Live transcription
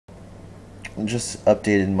Just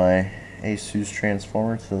updated my Asus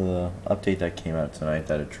transformer to the update that came out tonight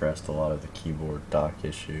that addressed a lot of the keyboard dock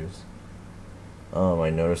issues. I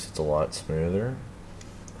noticed it's a lot smoother.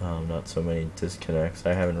 Not so many disconnects.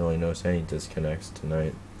 I haven't really noticed any disconnects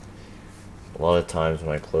tonight. A lot of times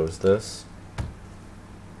when I closed this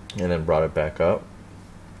and then brought it back up,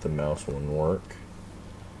 the mouse wouldn't work.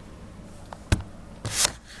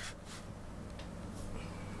 Let's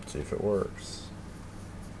see if it works.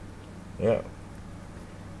 Yeah,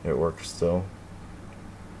 it works still.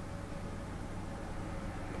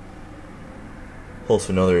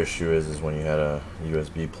 Also, another issue is when you had a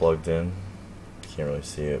USB plugged in, you can't really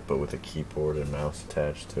see it, but with a keyboard and mouse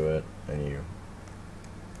attached to it, and you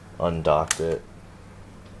undocked it,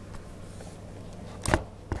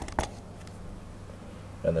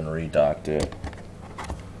 and then redocked it.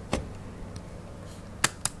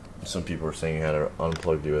 Some people are saying you had to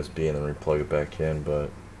unplug the USB and then replug it back in,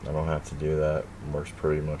 but I don't have to do that. It works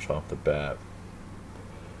pretty much off the bat.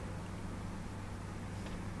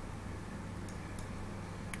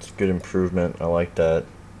 It's a good improvement. I like that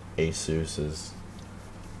Asus is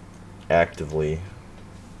proactively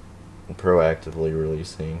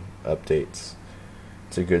releasing updates.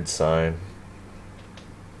 It's a good sign.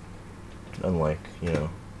 Unlike,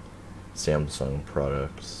 Samsung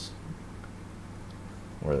products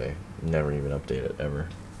where they never even update it ever.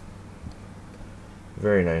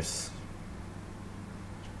 Very nice.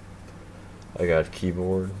 I got a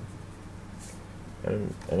keyboard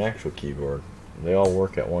and an actual keyboard. They all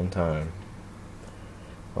work at one time.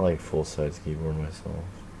 I like full-size keyboard myself.